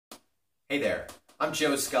Hey there, I'm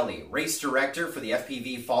Joe Scully, race director for the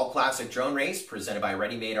FPV Fall Classic Drone Race presented by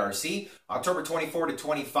ReadyMadeRC, October 24 to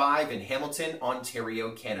 25 in Hamilton,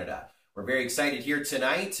 Ontario, Canada. We're very excited here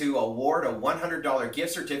tonight to award a $100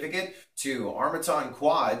 gift certificate to Armaton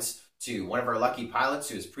Quads to one of our lucky pilots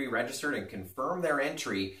who has pre-registered and confirmed their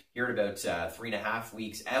entry here at about 3.5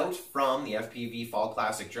 weeks out from the FPV Fall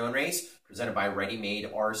Classic Drone Race presented by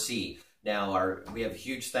ReadyMadeRC. Now, we have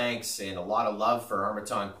huge thanks and a lot of love for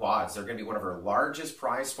Armaton Quads. They're going to be one of our largest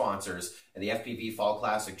prize sponsors at the FPV Fall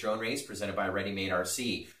Classic Drone Race presented by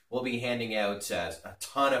ReadyMadeRC. We'll be handing out a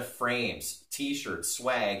ton of frames, t-shirts,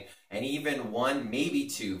 swag, and even one, maybe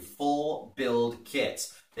two, full build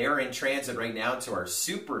kits. They are in transit right now to our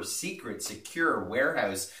super secret secure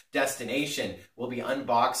warehouse destination. We'll be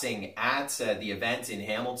unboxing at the event in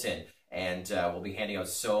Hamilton. And we'll be handing out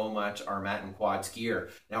so much Armaton Quads gear.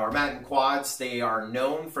 Now, Armaton Quads, they are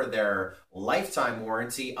known for their lifetime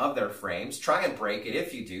warranty of their frames. Try and break it.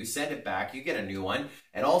 If you do, send it back. You get a new one.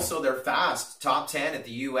 And also, they're fast. Top 10 at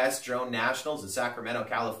the U.S. Drone Nationals in Sacramento,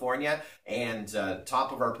 California. And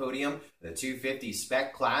top of our podium, the 250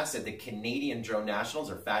 Spec class at the Canadian Drone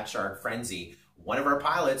Nationals, or Fat Shark Frenzy. One of our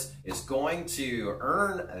pilots is going to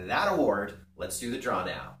earn that award. Let's do the draw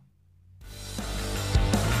now.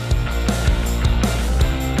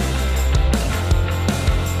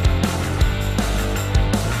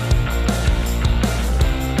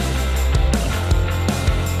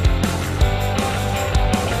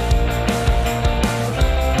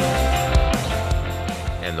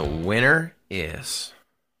 And the winner is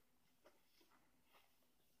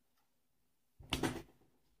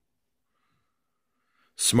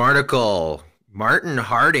Smarticle Martin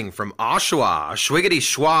Harding from Oshawa. Schwiggity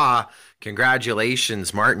schwa.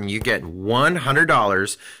 Congratulations, Martin. You get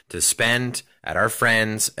 $100 to spend at our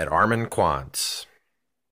friends at Armaton Quads.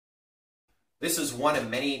 This is one of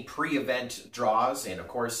many pre-event draws and, of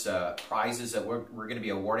course, prizes that we're going to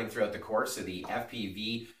be awarding throughout the course of the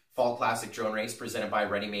FPV Fall Classic Drone Race presented by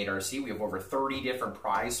ReadyMadeRC. We have over 30 different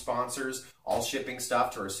prize sponsors, all shipping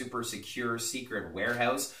stuff to our super secure secret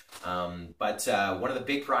warehouse. But one of the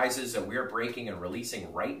big prizes that we're breaking and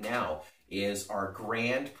releasing right now is our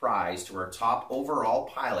grand prize to our top overall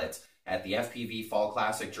pilot at the FPV Fall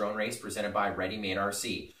Classic Drone Race presented by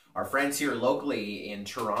ReadyMadeRC. Our friends here locally in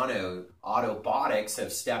Toronto, Autobotics,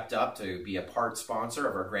 have stepped up to be a part sponsor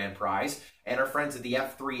of our grand prize. And our friends at the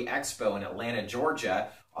F3 Expo in Atlanta, Georgia,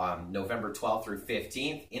 November 12th through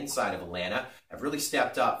 15th, inside of Atlanta, have really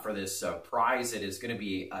stepped up for this prize that is going to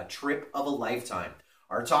be a trip of a lifetime.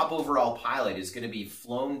 Our top overall pilot is going to be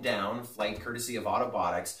flown down, flight courtesy of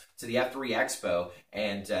Autobotics, to the F3 Expo,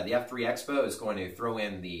 and the F3 Expo is going to throw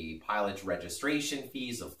in the pilot's registration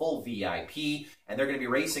fees, a full VIP, and they're going to be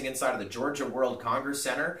racing inside of the Georgia World Congress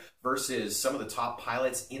Center versus some of the top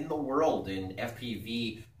pilots in the world in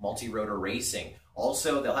FPV multi-rotor racing.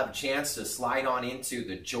 Also, they'll have a chance to slide on into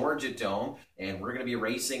the Georgia Dome, and we're going to be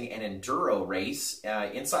racing an enduro race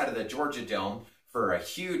inside of the Georgia Dome for a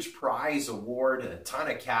huge prize award, a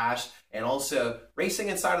ton of cash, and also racing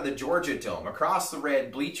inside of the Georgia Dome, across the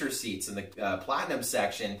red bleacher seats in the platinum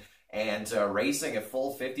section, and racing a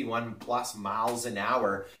full 51+ miles an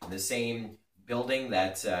hour in the same building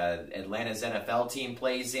that Atlanta's NFL team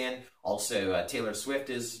plays in. Also, Taylor Swift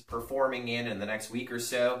is performing in the next week or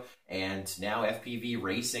so, and now FPV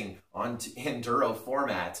racing on enduro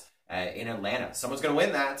format in Atlanta. Someone's going to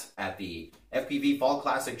win that at the FPV Fall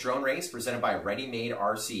Classic Drone Race presented by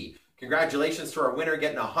ReadyMadeRC. Congratulations to our winner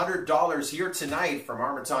getting $100 here tonight from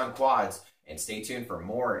Armaton Quads. And stay tuned for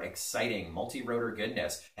more exciting multi-rotor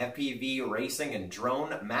goodness, FPV racing and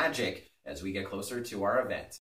drone magic as we get closer to our event.